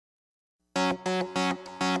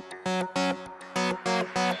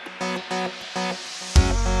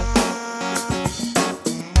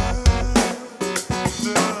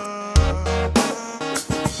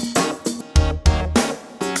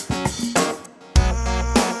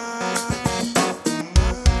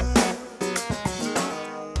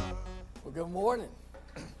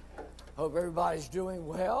Hope everybody's doing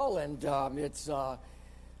well, and it's,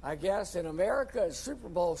 I guess, in America, it's Super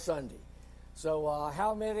Bowl Sunday. So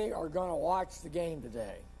how many are going to watch the game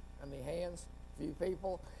today? How many hands? A few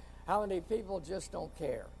people? How many people just don't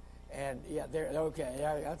care? And, yeah, they're okay.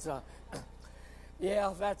 Yeah, that's a...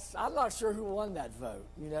 Yeah, I'm not sure who won that vote,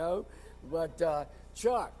 you know. But,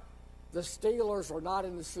 Chuck, the Steelers are not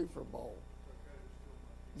in the Super Bowl.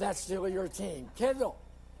 That's still your team. Kendall,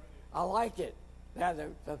 I like it. Now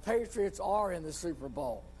the Patriots are in the Super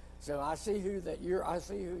Bowl, so I see who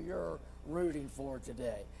you're rooting for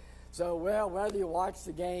today. So, well, whether you watch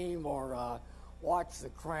the game or watch The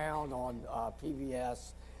Crown on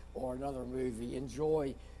PBS or another movie,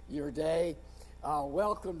 enjoy your day.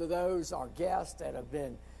 Welcome to those, our guests that have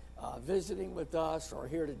been visiting with us or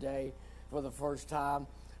here today for the first time.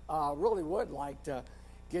 Really would like to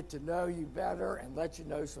get to know you better and let you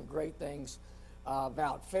know some great things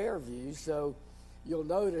about Fairview. So you'll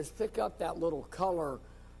notice, pick up that little color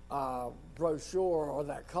brochure or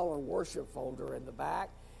that color worship folder in the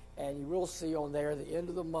back, and you will see on there the end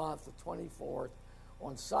of the month, the 24th,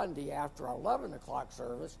 on Sunday after our 11 o'clock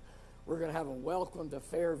service, we're going to have a Welcome to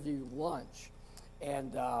Fairview lunch.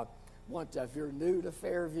 And if you're new to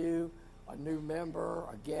Fairview, a new member,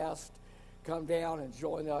 a guest, come down and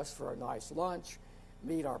join us for a nice lunch,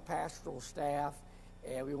 meet our pastoral staff,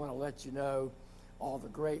 and we want to let you know all the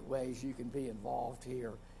great ways you can be involved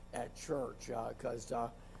here at church, because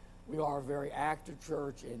we are a very active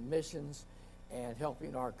church in missions and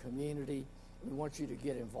helping our community. We want you to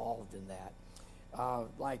get involved in that.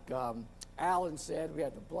 Like Alan said, we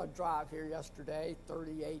had the blood drive here yesterday,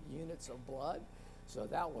 38 units of blood, so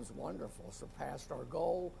that was wonderful. Surpassed our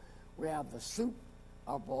goal. We have the soup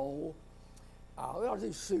bowl. We don't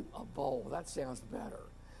do soup a bowl. That sounds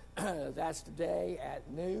better. That's today at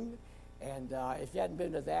noon. And if you hadn't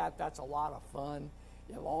been to that, that's a lot of fun.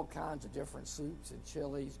 You have all kinds of different soups and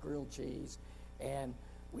chilies, grilled cheese, and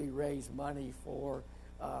we raise money for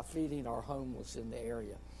feeding our homeless in the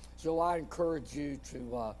area. So I encourage you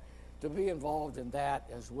to be involved in that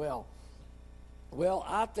as well. Well,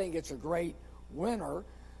 I think it's a great winter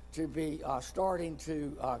to be starting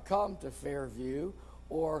to come to Fairview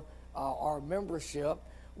or our membership.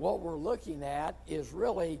 What we're looking at is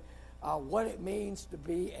really what it means to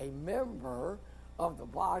be a member of the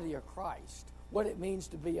body of Christ, what it means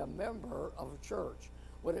to be a member of a church,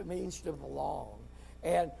 what it means to belong.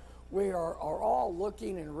 And we are all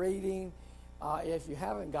looking and reading, if you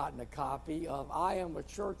haven't gotten a copy, of I Am a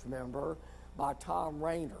Church Member by Thom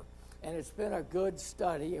Rainer. And it's been a good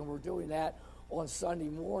study, and we're doing that on Sunday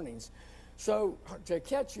mornings. So to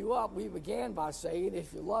catch you up, we began by saying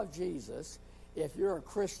if you love Jesus, if you're a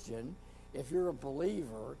Christian, if you're a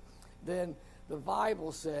believer, then the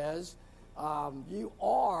Bible says you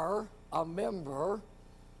are a member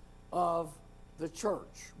of the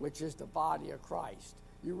church, which is the body of Christ.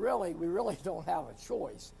 We really don't have a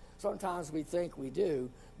choice. Sometimes we think we do,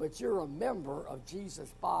 but you're a member of Jesus'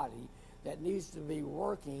 body that needs to be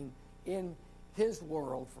working in his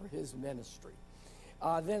world for his ministry.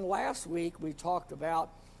 Then last week we talked about,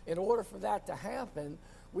 in order for that to happen,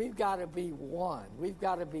 we've got to be one. We've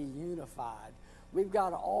got to be unified. We've got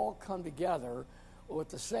to all come together with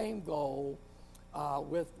the same goal,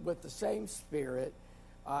 with the same spirit.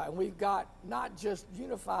 And we've got not just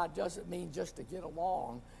unified doesn't mean just to get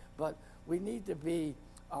along, but we need to be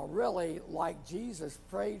really like Jesus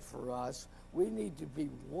prayed for us. We need to be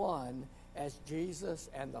one as Jesus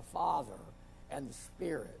and the Father and the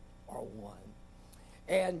Spirit are one.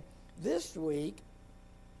 And this week,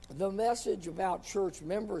 the message about church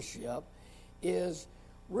membership is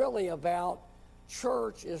really about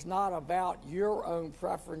church is not about your own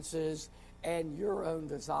preferences and your own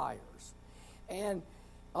desires. And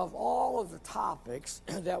of all of the topics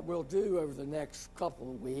that we'll do over the next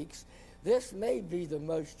couple of weeks, this may be the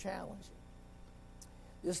most challenging.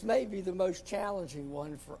 This may be the most challenging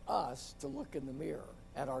one for us to look in the mirror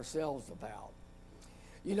at ourselves about.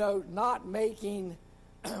 You know, not making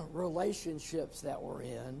relationships that we're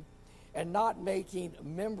in, and not making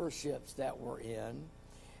memberships that we're in,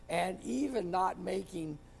 and even not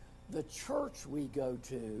making the church we go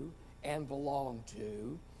to and belong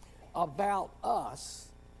to about us,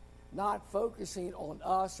 not focusing on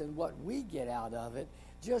us and what we get out of it,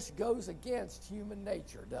 just goes against human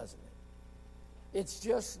nature, doesn't it? It's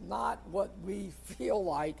just not what we feel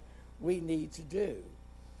like we need to do.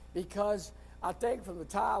 Because I think from the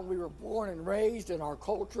time we were born and raised in our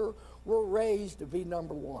culture, we're raised to be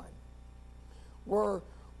number one.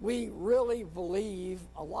 We really believe,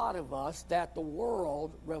 a lot of us, that the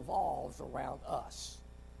world revolves around us.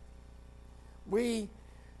 We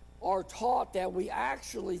are taught that we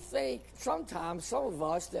actually think sometimes, some of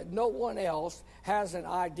us, that no one else has an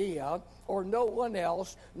idea or no one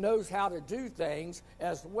else knows how to do things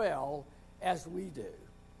as well as we do.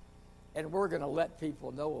 And we're going to let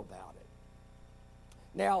people know about it.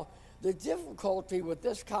 Now, the difficulty with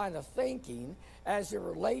this kind of thinking as it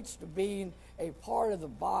relates to being a part of the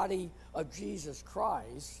body of Jesus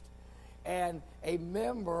Christ and a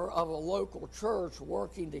member of a local church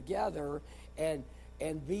working together and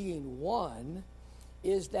being one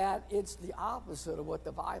is that it's the opposite of what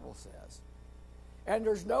the Bible says. And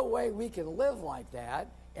there's no way we can live like that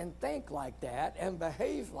and think like that and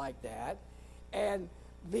behave like that and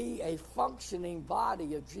be a functioning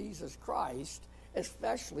body of Jesus Christ,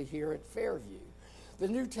 especially here at Fairview. The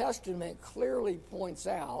New Testament clearly points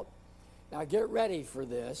out, now get ready for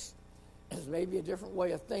this, as maybe a different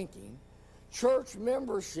way of thinking, church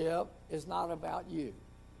membership is not about you.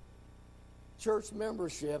 Church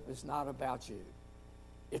membership is not about you.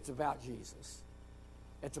 It's about Jesus.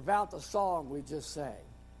 It's about the song we just sang,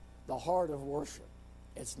 the heart of worship.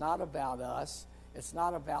 It's not about us. It's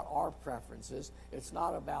not about our preferences. It's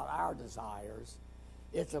not about our desires.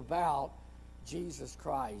 It's about Jesus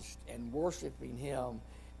Christ and worshiping him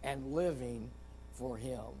and living for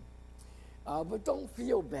him. But don't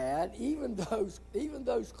feel bad. Even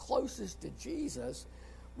those closest to Jesus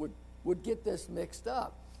would get this mixed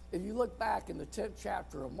up. If you look back in the 10th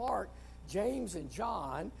chapter of Mark, James and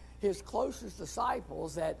John, his closest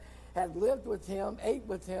disciples that had lived with him, ate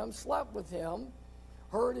with him, slept with him,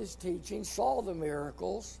 heard his teaching, saw the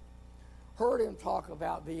miracles, heard him talk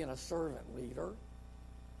about being a servant leader.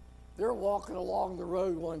 They're walking along the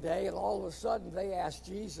road one day, and all of a sudden they ask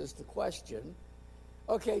Jesus the question,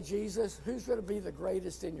 okay, Jesus, who's going to be the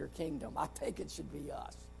greatest in your kingdom? I think it should be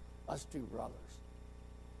us two brothers.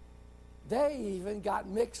 They even got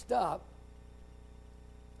mixed up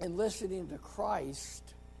in listening to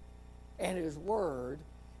Christ and his word,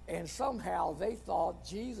 and somehow they thought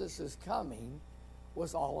Jesus' coming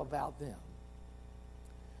was all about them.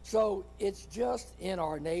 So it's just in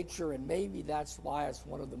our nature, and maybe that's why it's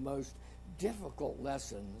one of the most difficult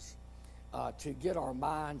lessons to get our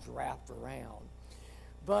minds wrapped around.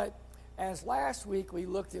 But as last week we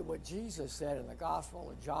looked at what Jesus said in the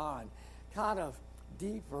Gospel of John, kind of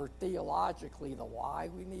deeper theologically, the why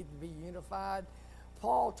we need to be unified,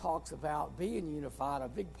 Paul talks about being unified. A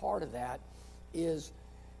big part of that is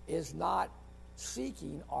not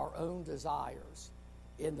seeking our own desires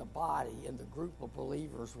in the body, in the group of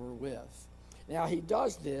believers we're with. Now, he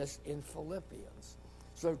does this in Philippians.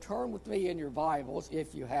 So turn with me in your Bibles,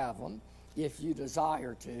 if you have them, if you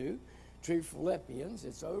desire to Philippians.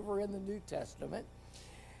 It's over in the New Testament.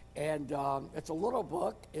 And it's a little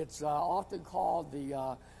book. It's often called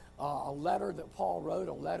a letter that Paul wrote,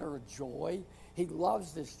 a letter of joy. He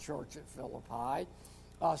loves this church at Philippi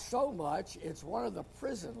so much, it's one of the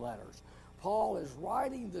prison letters. Paul is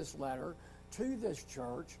writing this letter to this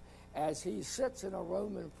church as he sits in a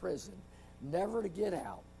Roman prison, never to get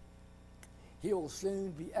out. He will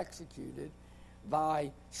soon be executed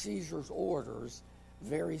by Caesar's orders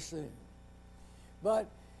very soon. But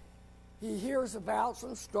he hears about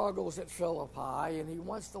some struggles at Philippi, and he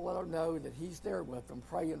wants to let them know that he's there with them,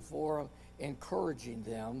 praying for them, encouraging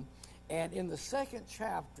them. And in the second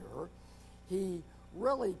chapter, he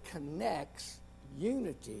really connects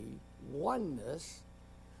unity, oneness,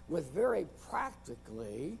 with very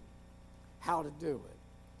practically how to do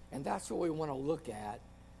it. And that's what we want to look at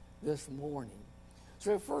this morning.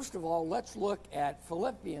 So first of all, let's look at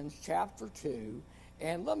Philippians chapter 2,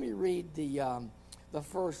 and let me read the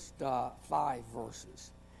first 5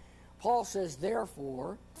 verses. Paul says,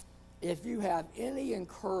 therefore, if you have any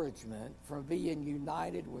encouragement from being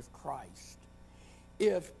united with Christ,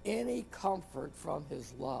 if any comfort from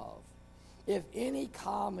his love, if any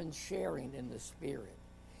common sharing in the Spirit,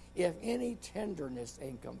 if any tenderness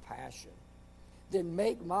and compassion, then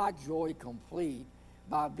make my joy complete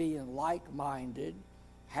by being like-minded,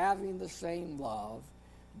 having the same love,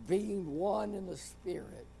 being one in the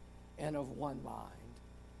Spirit and of one mind.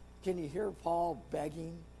 Can you hear Paul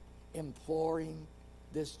begging, imploring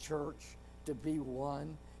this church to be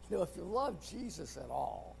one? You know, if you love Jesus at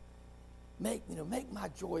all, make my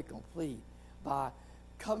joy complete by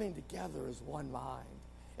coming together as one mind,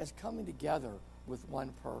 as coming together with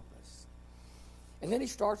one purpose. And then he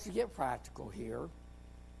starts to get practical here.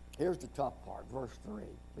 Here's the tough part, verse 3,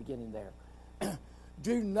 beginning there.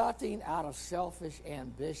 Do nothing out of selfish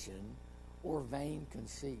ambition or vain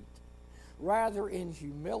conceit. Rather, in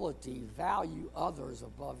humility, value others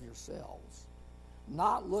above yourselves,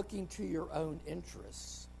 not looking to your own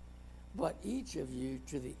interests, but each of you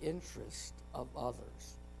to the interest of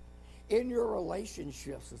others. in your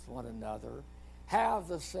relationships with one another, have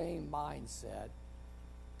the same mindset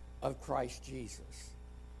of Christ Jesus.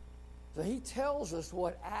 So he tells us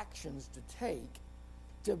what actions to take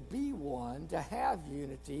to be one, to have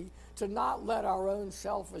unity, to not let our own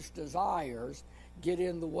selfish desires get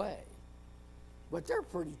in the way. But they're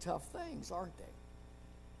pretty tough things, aren't they?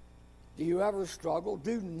 Do you ever struggle?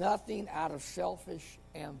 Do nothing out of selfish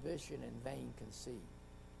ambition and vain conceit.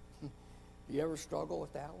 Do you ever struggle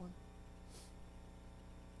with that one?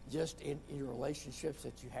 Just in your relationships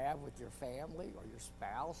that you have with your family or your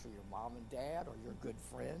spouse or your mom and dad or your good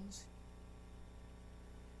friends?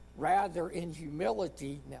 Rather, in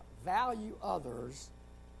humility, now, value others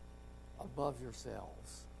above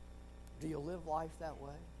yourselves. Do you live life that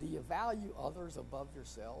way? Do you value others above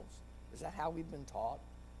yourselves? Is that how we've been taught?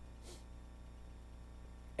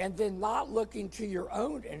 And then not looking to your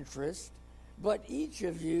own interest, but each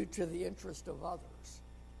of you to the interest of others.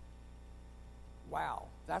 Wow,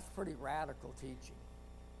 that's pretty radical teaching.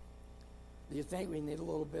 Do you think we need a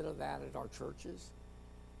little bit of that at our churches?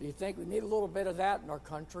 Do you think we need a little bit of that in our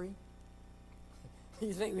country? Do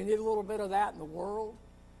you think we need a little bit of that in the world?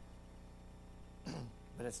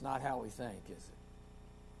 But it's not how we think, is it?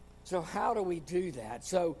 So how do we do that?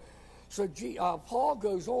 So Paul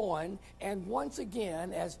goes on, and once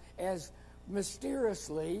again, as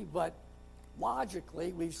mysteriously but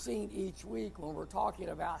logically we've seen each week when we're talking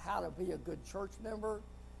about how to be a good church member,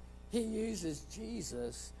 he uses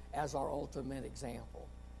Jesus as our ultimate example.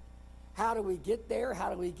 How do we get there?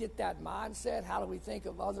 How do we get that mindset? How do we think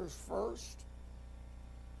of others first?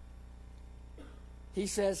 He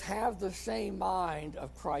says, have the same mind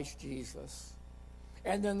of Christ Jesus.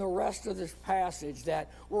 And then the rest of this passage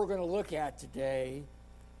that we're going to look at today,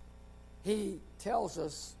 he tells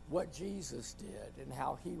us what Jesus did and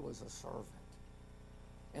how he was a servant.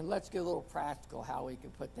 And let's get a little practical how we can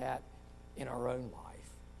put that in our own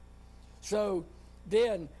life. So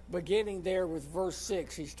then, beginning there with verse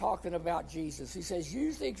 6, he's talking about Jesus. He says,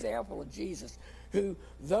 use the example of Jesus, who,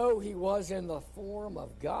 though he was in the form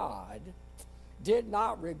of God, did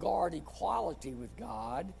not regard equality with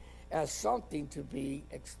God as something to be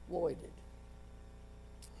exploited.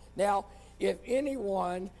 Now, if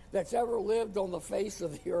anyone that's ever lived on the face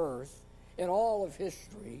of the earth in all of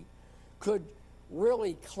history could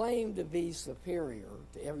really claim to be superior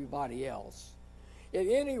to everybody else, if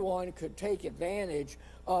anyone could take advantage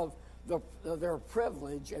of their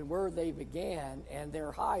privilege and where they began and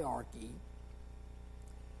their hierarchy,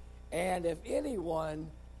 and if anyone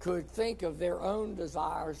could think of their own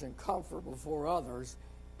desires and comfort before others,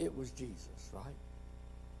 it was Jesus, right?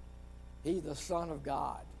 He, the Son of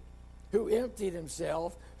God, who emptied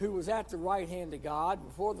himself, who was at the right hand of God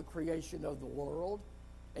before the creation of the world,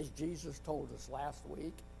 as Jesus told us last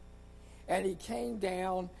week. And he came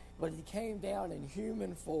down, but he came down in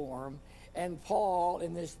human form. And Paul,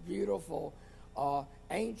 in this beautiful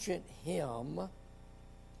ancient hymn,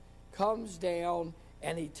 comes down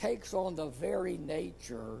and he takes on the very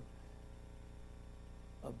nature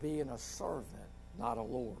of being a servant, not a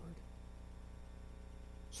Lord.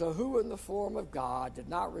 So who in the form of God did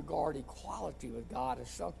not regard equality with God as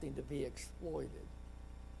something to be exploited?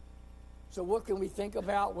 So what can we think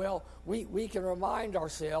about? Well, we can remind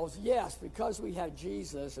ourselves, yes, because we have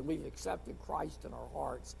Jesus and we've accepted Christ in our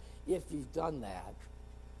hearts, if you've done that,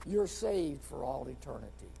 you're saved for all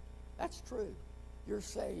eternity. That's true. You're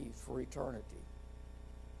saved for eternity.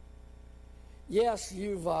 Yes,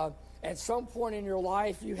 you've at some point in your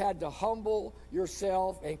life, you had to humble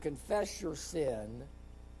yourself and confess your sin.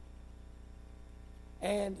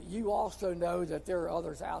 And you also know that there are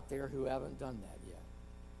others out there who haven't done that yet.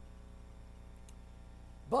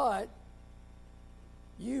 But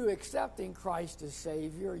you accepting Christ as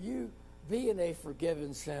Savior, you being a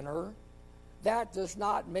forgiven sinner, that does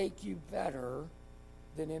not make you better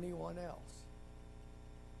than anyone else.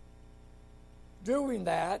 Doing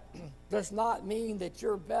that does not mean that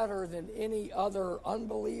you're better than any other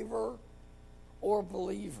unbeliever or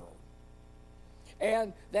believer.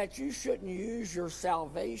 And that you shouldn't use your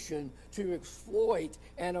salvation to exploit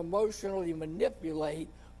and emotionally manipulate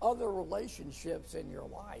other relationships in your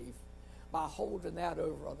life by holding that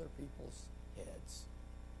over other people's heads.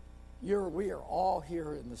 We are all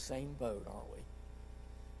here in the same boat, aren't we?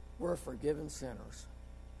 We're forgiven sinners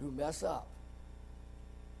who mess up.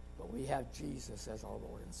 But we have Jesus as our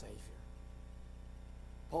Lord and Savior.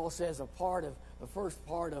 Paul says the first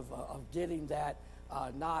part of getting that,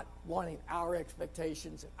 not wanting our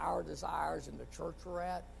expectations and our desires in the church we're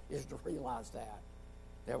at, is to realize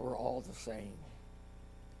that we're all the same.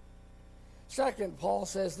 Second, Paul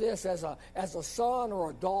says this, as a son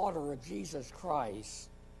or a daughter of Jesus Christ,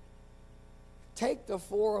 take the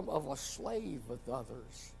form of a slave with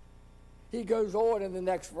others. He goes on in the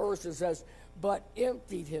next verse and says, but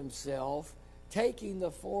emptied himself, taking the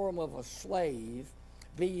form of a slave,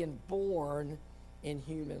 being born in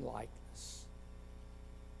human likeness.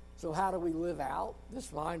 So how do we live out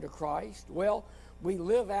this mind of Christ? Well, we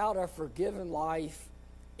live out a forgiven life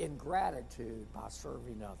in gratitude by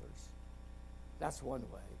serving others. That's one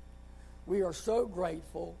way. We are so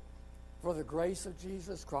grateful for the grace of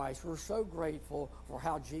Jesus Christ. We're so grateful for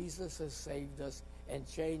how Jesus has saved us and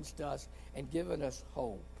changed us and given us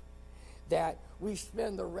hope, that we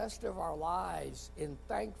spend the rest of our lives in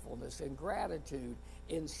thankfulness and gratitude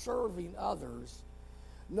in serving others,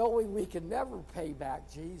 knowing we can never pay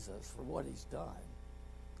back Jesus for what he's done,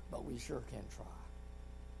 but we sure can try.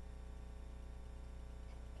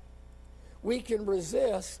 We can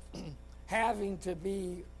resist having to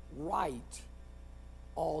be right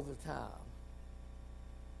all the time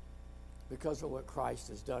because of what Christ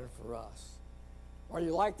has done for us. Are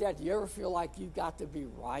you like that? Do you ever feel like you've got to be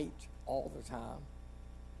right all the time?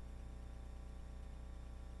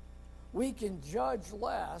 We can judge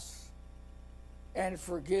less and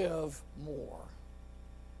forgive more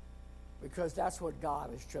because that's what God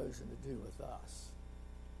has chosen to do with us.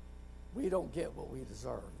 We don't get what we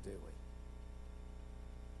deserve, do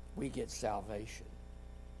we? We get salvation.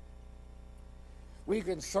 We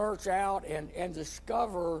can search out and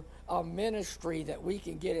discover a ministry that we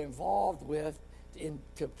can get involved with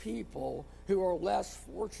to people who are less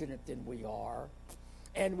fortunate than we are,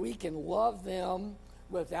 and we can love them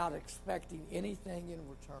without expecting anything in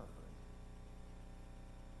return.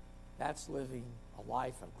 That's living a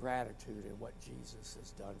life of gratitude in what Jesus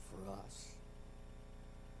has done for us.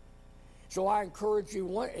 So I encourage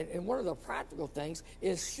you, and one of the practical things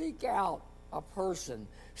is seek out a person,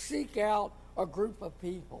 seek out a group of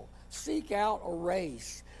people, seek out a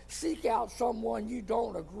race, seek out someone you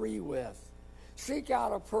don't agree with, seek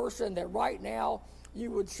out a person that right now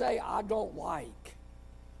you would say, I don't like,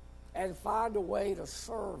 and find a way to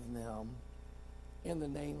serve them in the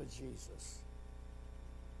name of Jesus.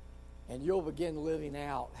 And you'll begin living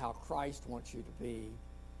out how Christ wants you to be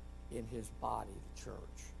in his body, the church.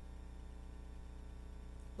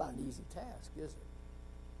 Not an easy task, is it?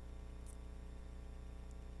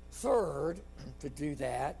 Third, to do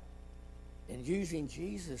that, in using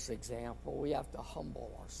Jesus' example, we have to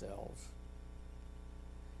humble ourselves.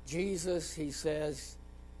 Jesus, he says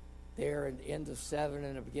there in the end of 7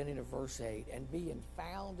 and the beginning of verse 8, and being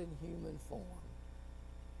found in human form,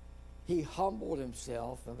 he humbled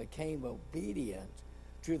himself and became obedient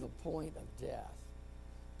to the point of death,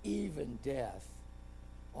 even death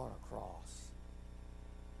on a cross.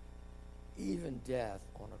 Even death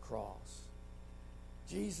on a cross.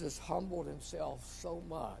 Jesus humbled himself so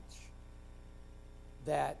much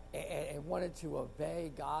that and wanted to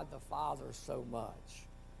obey God the Father so much.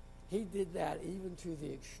 He did that even to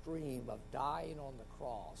the extreme of dying on the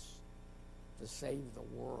cross to save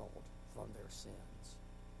the world from their sins.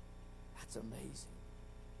 That's amazing.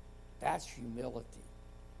 That's humility.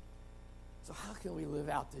 So how can we live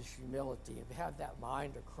out this humility and have that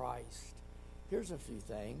mind of Christ? Here's a few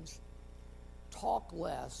things. Talk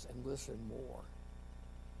less and listen more.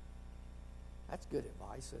 That's good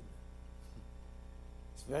advice, isn't it?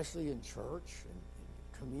 Especially in church and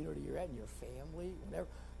in the community you're at, in your family, whatever.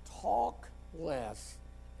 Talk less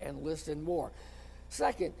and listen more.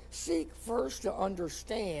 Second, seek first to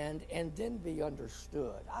understand and then be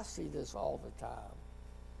understood. I see this all the time.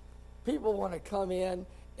 People want to come in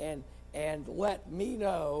and let me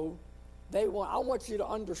know I want you to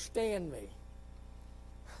understand me.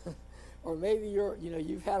 Or maybe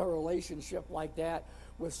you've had a relationship like that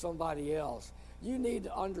with somebody else. You need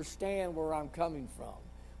to understand where I'm coming from.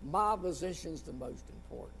 My position's the most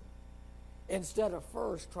important. Instead of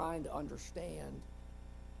first trying to understand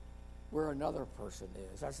where another person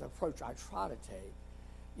is. That's the approach I try to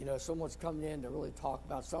take. Someone's coming in to really talk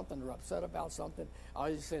about something or upset about something.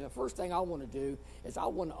 I just say the first thing I want to do is I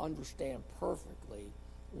want to understand perfectly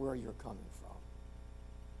where you're coming from.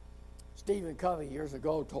 Stephen Covey years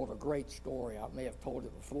ago told a great story. I may have told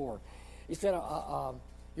it before. He said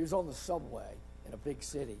he was on the subway in a big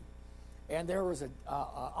city, and there was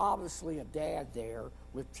obviously a dad there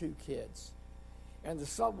with 2 kids, and the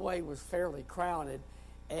subway was fairly crowded,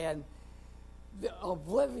 and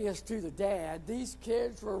oblivious to the dad, these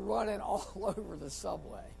kids were running all over the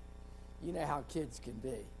subway. You know how kids can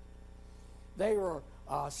be. They were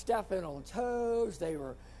stepping on toes. They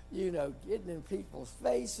were getting in people's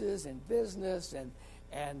faces and business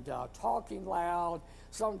and talking loud,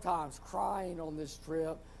 sometimes crying on this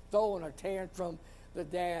trip, throwing a tantrum. The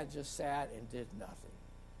dad just sat and did nothing.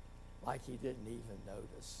 like he didn't even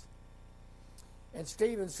notice. And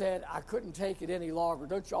Stephen said, I couldn't take it any longer.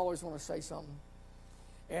 Don't you always want to say something?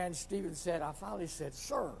 And Stephen said, I finally said,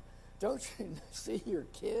 sir, don't you see your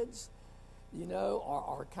kids,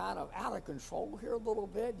 are kind of out of control here a little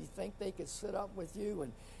bit? You think they could sit up with you?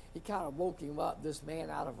 And he kind of woke him up, this man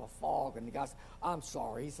out of a fog. And the guy said, I'm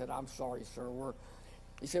sorry. He said, I'm sorry, sir.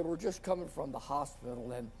 He said, we're just coming from the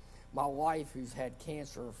hospital, and my wife, who's had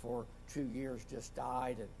cancer for 2 years, just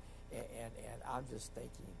died. And I'm just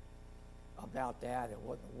thinking about that and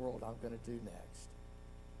what in the world I'm going to do next.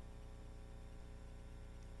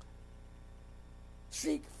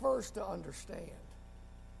 Seek first to understand,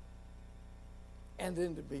 and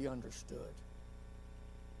then to be understood.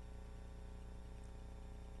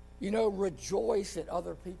 Rejoice at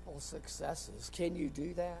other people's successes. Can you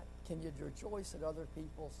do that? Can you rejoice at other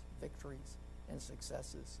people's victories and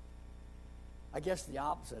successes? I guess the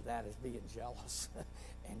opposite of that is being jealous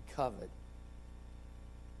and covet.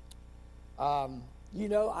 When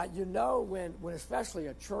especially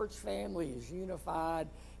a church family is unified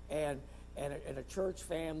and a church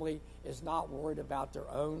family is not worried about their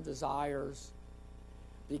own desires,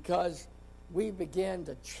 because we begin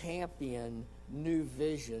to champion new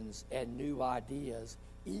visions and new ideas,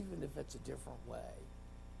 even if it's a different way.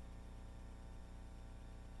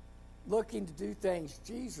 Looking to do things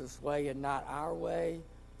Jesus' way and not our way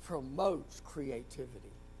promotes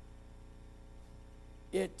creativity.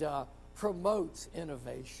 It promotes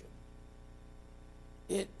innovation.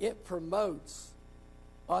 It promotes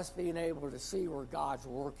us being able to see where God's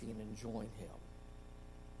working and join him.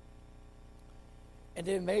 And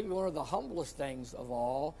then maybe one of the humblest things of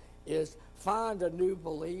all is find a new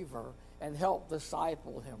believer and help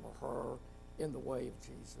disciple him or her in the way of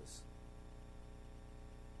Jesus.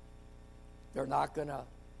 They're not going to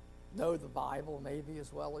know the Bible maybe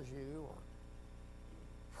as well as you or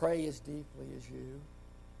pray as deeply as you,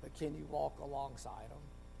 but can you walk alongside them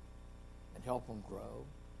and help them grow?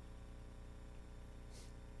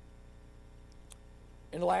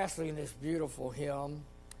 And lastly, in this beautiful hymn,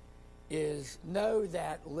 is know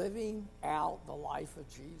that living out the life of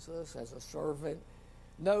Jesus as a servant,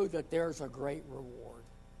 know that there's a great reward.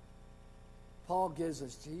 Paul gives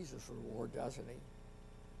us Jesus' reward, doesn't he?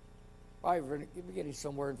 Right, we're beginning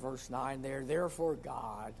somewhere in verse 9 there. Therefore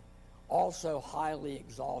God also highly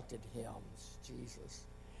exalted him, Jesus,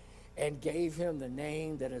 and gave him the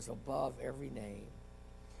name that is above every name,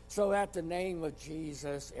 so at the name of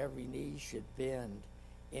Jesus every knee should bend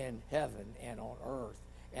in heaven and on earth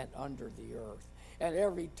and under the earth, and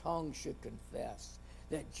every tongue should confess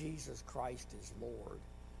that Jesus Christ is Lord,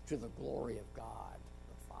 to the glory of God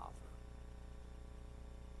the Father.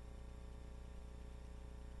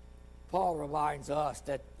 Paul reminds us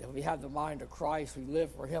that if we have the mind of Christ, we live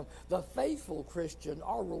for him. The faithful Christian,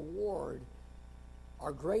 our reward,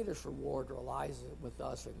 our greatest reward lies with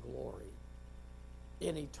us in glory,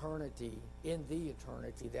 in eternity, in the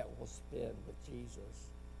eternity that we'll spend with Jesus.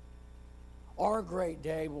 Our great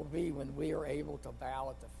day will be when we are able to bow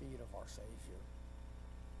at the feet of our Savior.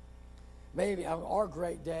 Maybe our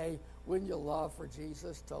great day, wouldn't you love for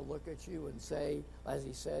Jesus to look at you and say, as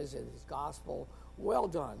he says in his gospel, well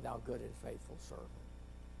done, thou good and faithful servant.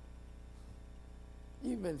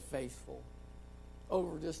 You've been faithful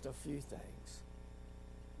over just a few things.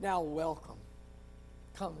 Now welcome.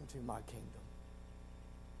 Come into my kingdom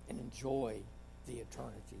and enjoy the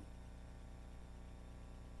eternity.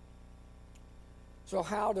 So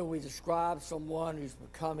how do we describe someone who's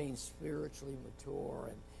becoming spiritually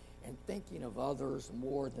mature and thinking of others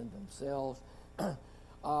more than themselves?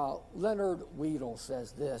 Leonard Weedle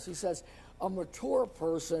says this. He says, a mature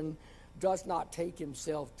person does not take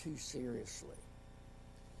himself too seriously,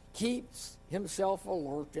 keeps himself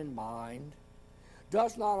alert in mind,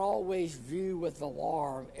 does not always view with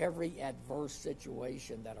alarm every adverse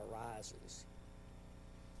situation that arises,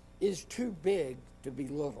 is too big to be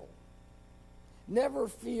little, never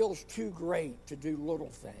feels too great to do little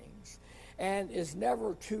things, and is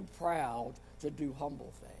never too proud to do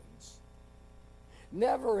humble things,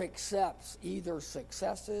 never accepts either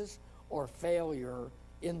successes or failure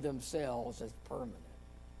in themselves as permanent,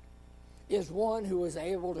 is one who is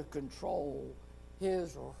able to control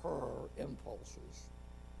his or her impulses,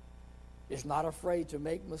 is not afraid to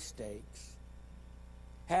make mistakes,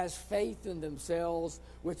 has faith in themselves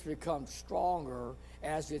which becomes stronger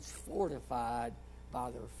as it's fortified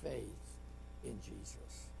by their faith in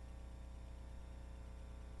Jesus.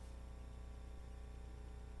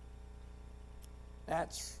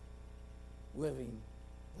 That's living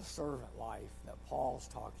the servant life that Paul's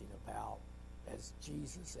talking about as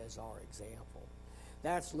Jesus as our example.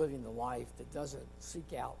 That's living the life that doesn't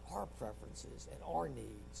seek out our preferences and our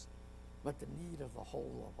needs, but the need of the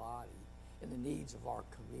whole body and the needs of our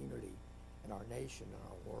community and our nation and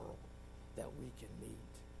our world that we can meet.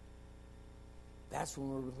 That's when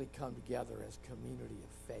we really come together as community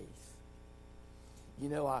of faith. You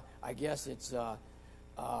know, I guess it's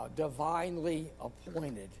divinely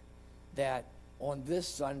appointed that on this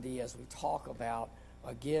Sunday, as we talk about,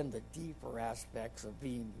 again, the deeper aspects of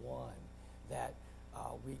being one, that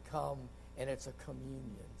we come, and it's a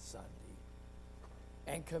communion Sunday.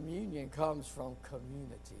 And communion comes from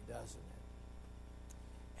community, doesn't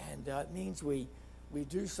it? And it means we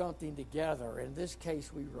do something together. In this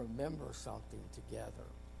case, we remember something together.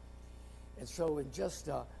 And so in just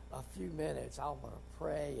a few minutes, I'm going to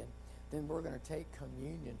pray, and then we're going to take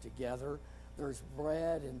communion together. There's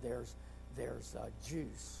bread and there's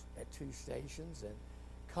juice at two stations. And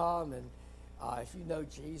come, and if you know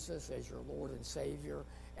Jesus as your Lord and Savior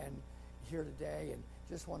and here today and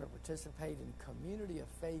just want to participate in community of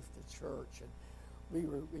faith, the church, and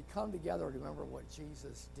we come together to remember what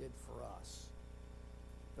Jesus did for us.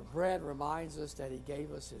 The bread reminds us that he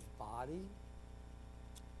gave us his body,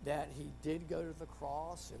 that he did go to the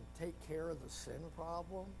cross and take care of the sin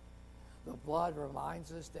problem. The blood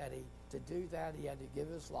reminds us that to do that, he had to give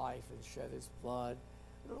his life and shed his blood.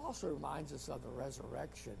 But it also reminds us of the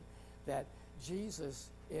resurrection, that Jesus,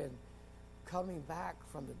 in coming back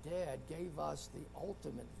from the dead, gave us the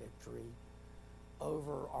ultimate victory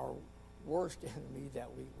over our worst enemy that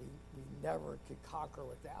we never could conquer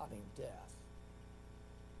without him, death.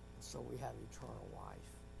 And so we have eternal life.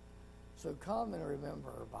 So come and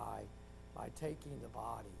remember by taking the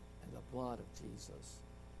body and the blood of Jesus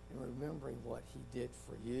and remembering what he did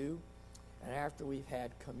for you. And after we've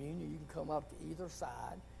had communion, you can come up to either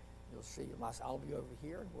side. You'll see I'll be over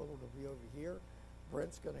here, and Willard will be over here.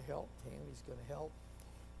 Brent's going to help. Tammy's going to help.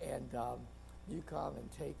 And you come and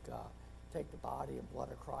take the body and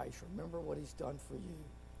blood of Christ. Remember what he's done for you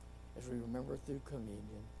as we remember through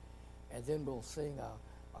communion. And then we'll sing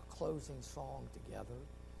a closing song together.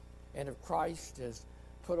 And if Christ has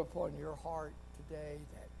put upon your heart today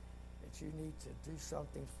that you need to do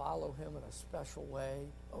something, follow him in a special way,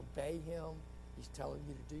 obey him. He's telling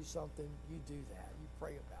you to do something, you do that. You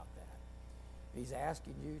pray about that. He's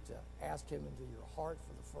asking you to ask him into your heart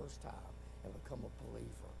for the first time and become a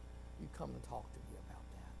believer. You come and talk to me about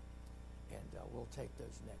that. And we'll take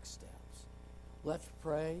those next steps. Let's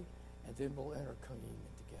pray, and then we'll enter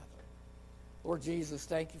communion together. Lord Jesus,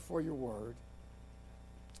 thank you for your word.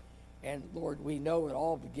 And Lord, we know it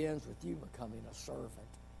all begins with you becoming a servant,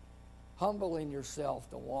 humbling yourself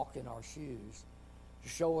to walk in our shoes, to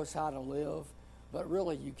show us how to live. But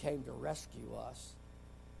really, you came to rescue us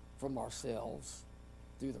from ourselves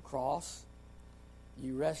through the cross.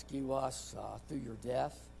 You rescue us through your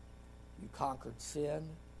death. You conquered sin.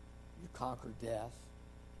 You conquered death.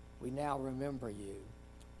 We now remember you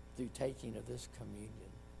through taking of this communion.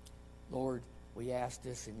 Lord, we ask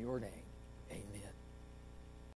this in your name. Amen.